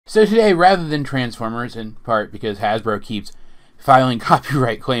So today, rather than Transformers, in part because Hasbro keeps filing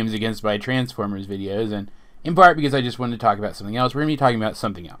copyright claims against my Transformers videos, and in part because I just wanted to talk about something else, we're going to be talking about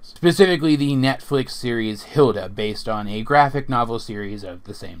something else. Specifically, the Netflix series Hilda, based on a graphic novel series of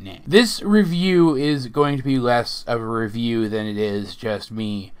the same name. This review is going to be less of a review than it is just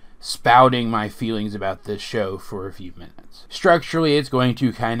me spouting my feelings about this show for a few minutes. Structurally, it's going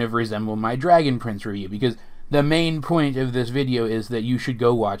to kind of resemble my Dragon Prince review, because the main point of this video is that you should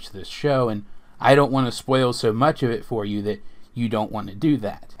go watch this show, and I don't want to spoil so much of it for you that you don't want to do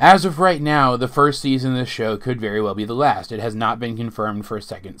that. As of right now, the first season of this show could very well be the last. It has not been confirmed for a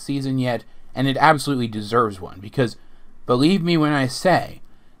second season yet, and it absolutely deserves one, because believe me when I say,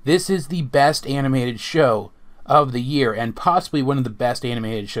 this is the best animated show of the year, and possibly one of the best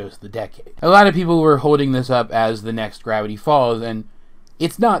animated shows of the decade. A lot of people were holding this up as the next Gravity Falls, and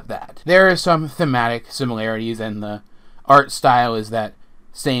it's not that. There are some thematic similarities, and the art style is that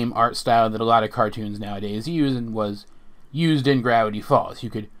same art style that a lot of cartoons nowadays use, and was used in Gravity Falls. You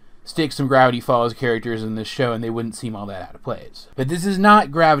could stick some Gravity Falls characters in this show and they wouldn't seem all that out of place. But this is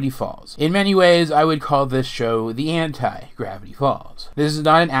not Gravity Falls. In many ways, I would call this show the anti-Gravity Falls. This is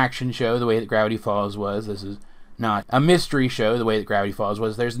not an action show the way that Gravity Falls was. This is not a mystery show the way that Gravity Falls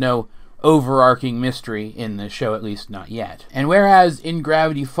was. There's no overarching mystery in this show, at least not yet. And whereas in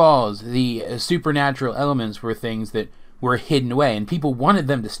Gravity Falls, the supernatural elements were things that were hidden away, and people wanted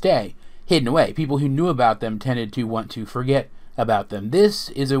them to stay hidden away. People who knew about them tended to want to forget about them. This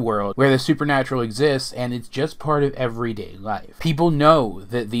is a world where the supernatural exists, and it's just part of everyday life. People know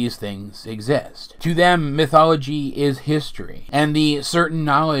that these things exist. To them, mythology is history, and the certain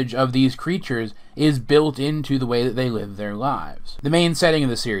knowledge of these creatures is built into the way that they live their lives. The main setting of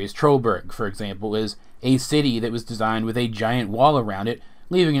the series, Trollberg, for example, is a city that was designed with a giant wall around it,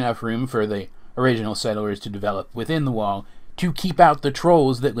 leaving enough room for the original settlers to develop within the wall to keep out the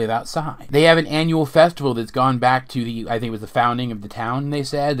trolls that live outside. They have an annual festival that's gone back to I think it was the founding of the town, they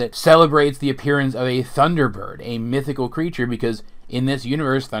said, that celebrates the appearance of a Thunderbird, a mythical creature, because in this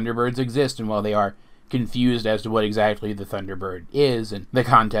universe, Thunderbirds exist, and while they are confused as to what exactly the Thunderbird is in the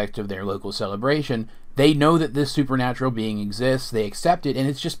context of their local celebration, they know that this supernatural being exists, they accept it, and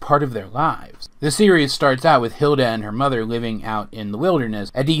it's just part of their lives. The series starts out with Hilda and her mother living out in the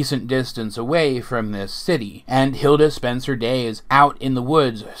wilderness, a decent distance away from this city, and Hilda spends her days out in the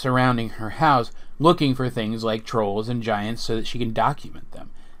woods surrounding her house looking for things like trolls and giants so that she can document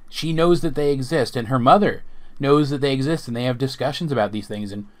them. She knows that they exist, and her mother knows that they exist, and they have discussions about these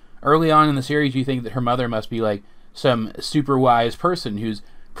things, and early on in the series you think that her mother must be like some super wise person who's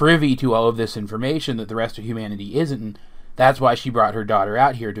privy to all of this information that the rest of humanity isn't, and that's why she brought her daughter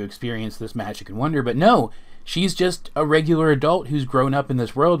out here to experience this magic and wonder. But no, she's just a regular adult who's grown up in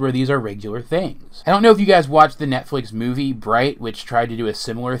this world where these are regular things. I don't know if you guys watched the Netflix movie Bright, which tried to do a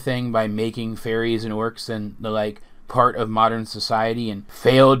similar thing by making fairies and orcs and the like part of modern society, and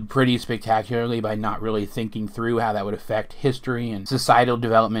failed pretty spectacularly by not really thinking through how that would affect history and societal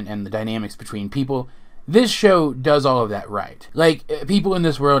development and the dynamics between people. This show does all of that right. Like, people in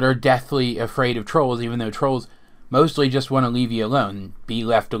this world are deathly afraid of trolls, even though trolls mostly just want to leave you alone, be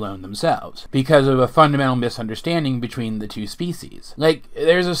left alone themselves, because of a fundamental misunderstanding between the two species. Like,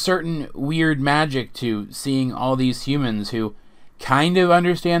 there's a certain weird magic to seeing all these humans who kind of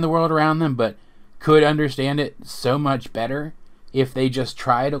understand the world around them, but could understand it so much better if they just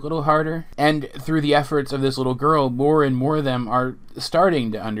tried a little harder. And through the efforts of this little girl, more and more of them are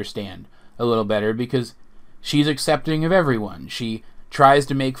starting to understand a little better, because she's accepting of everyone. She tries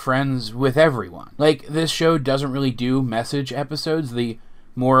to make friends with everyone. Like, this show doesn't really do message episodes. The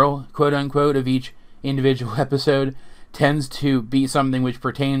moral, quote-unquote, of each individual episode tends to be something which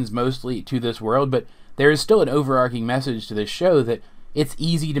pertains mostly to this world, but there is still an overarching message to this show that it's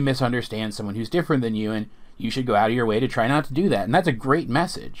easy to misunderstand someone who's different than you, and you should go out of your way to try not to do that. And that's a great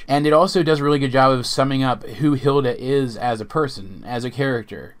message. And it also does a really good job of summing up who Hilda is as a person, as a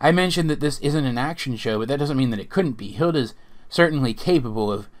character. I mentioned that this isn't an action show, but that doesn't mean that it couldn't be. Hilda's certainly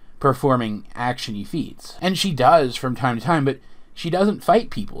capable of performing action-y feats. And she does from time to time, but she doesn't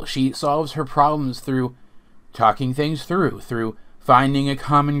fight people. She solves her problems through talking things through finding a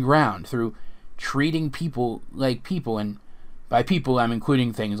common ground, through treating people like people, and by people, I'm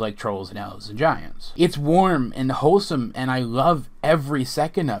including things like trolls and elves and giants. It's warm and wholesome, and I love every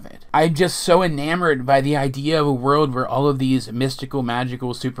second of it. I'm just so enamored by the idea of a world where all of these mystical,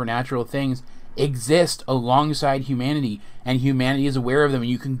 magical, supernatural things exist alongside humanity, and humanity is aware of them,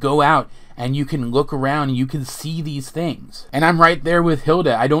 and you can go out and you can look around and you can see these things. And I'm right there with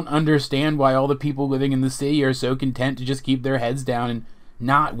Hilda. I don't understand why all the people living in the city are so content to just keep their heads down and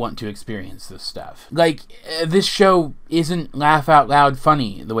not want to experience this stuff. Like, this show isn't laugh out loud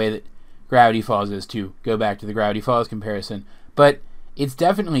funny the way that Gravity Falls is, to go back to the Gravity Falls comparison, but it's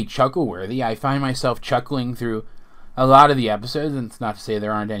definitely chuckle-worthy. I find myself chuckling through a lot of the episodes, and it's not to say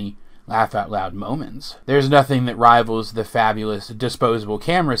there aren't any laugh-out-loud moments. There's nothing that rivals the fabulous disposable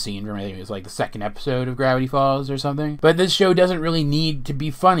camera scene from, I think it was like the second episode of Gravity Falls or something. But this show doesn't really need to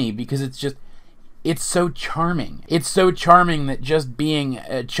be funny because it's so charming. It's so charming that just being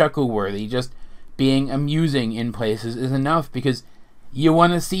chuckle-worthy, just being amusing in places is enough, because you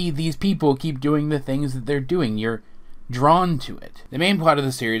want to see these people keep doing the things that they're doing. You're drawn to it. The main plot of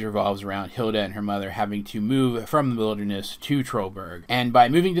the series revolves around Hilda and her mother having to move from the wilderness to Trollberg. And by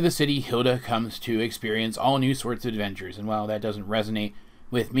moving to the city, Hilda comes to experience all new sorts of adventures. And while that doesn't resonate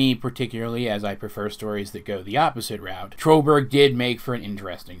with me particularly, as I prefer stories that go the opposite route, Trollberg did make for an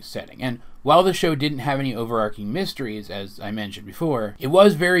interesting setting. And while the show didn't have any overarching mysteries, as I mentioned before, it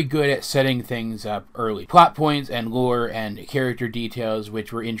was very good at setting things up early. Plot points and lore and character details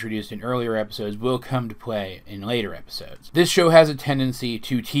which were introduced in earlier episodes will come to play in later episodes. This show has a tendency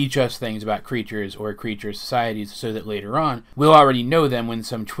to teach us things about creatures or creature societies so that later on we'll already know them when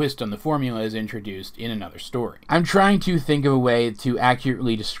some twist on the formula is introduced in another story. I'm trying to think of a way to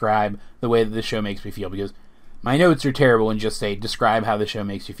accurately describe the way that the show makes me feel, because my notes are terrible and just say describe how the show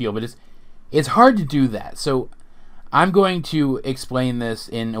makes you feel, but it's hard to do that, so I'm going to explain this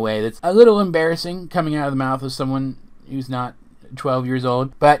in a way that's a little embarrassing coming out of the mouth of someone who's not 12 years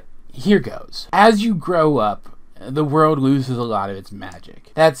old, but here goes. As you grow up, the world loses a lot of its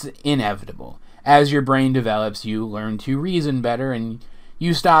magic. That's inevitable. As your brain develops, you learn to reason better, and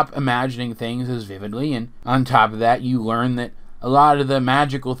you stop imagining things as vividly, and on top of that, you learn that a lot of the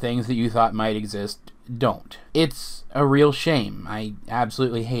magical things that you thought might exist don't. It's a real shame. I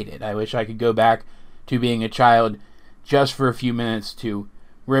absolutely hate it. I wish I could go back to being a child just for a few minutes to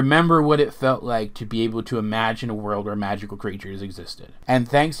remember what it felt like to be able to imagine a world where magical creatures existed. And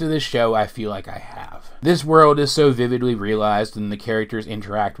thanks to this show, I feel like I have. This world is so vividly realized, and the characters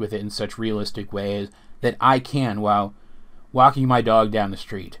interact with it in such realistic ways that I can, while walking my dog down the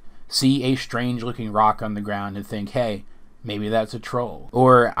street, see a strange-looking rock on the ground and think, hey, maybe that's a troll.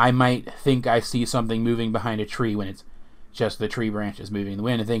 Or I might think I see something moving behind a tree when it's just the tree branches moving in the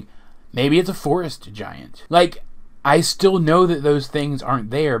wind, and think, maybe it's a forest giant. Like, I still know that those things aren't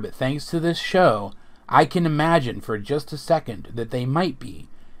there, but thanks to this show, I can imagine for just a second that they might be.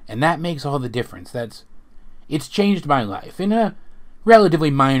 And that makes all the difference. It's changed my life in a relatively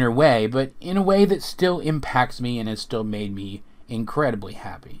minor way, but in a way that still impacts me and has still made me incredibly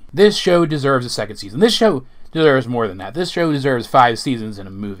happy. This show deserves a second season. This show deserves more than that. This show deserves 5 seasons in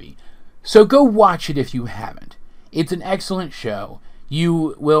a movie. So go watch it if you haven't. It's an excellent show.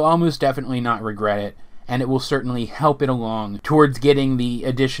 You will almost definitely not regret it, and it will certainly help it along towards getting the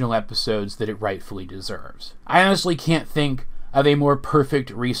additional episodes that it rightfully deserves. I honestly can't think of a more perfect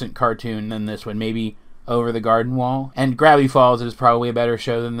recent cartoon than this one. Maybe Over the Garden Wall. And Gravity Falls is probably a better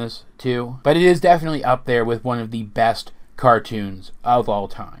show than this, too. But it is definitely up there with one of the best cartoons of all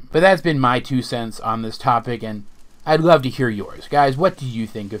time. But that's been my 2 cents on this topic, and I'd love to hear yours. Guys, what do you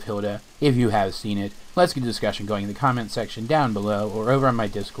think of Hilda, if you have seen it? Let's get a discussion going in the comment section down below, or over on my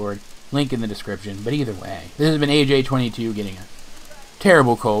Discord, link in the description. But either way, this has been AJ22 getting a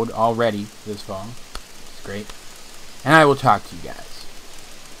terrible cold already this fall. It's great. And I will talk to you guys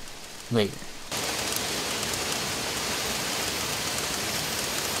later.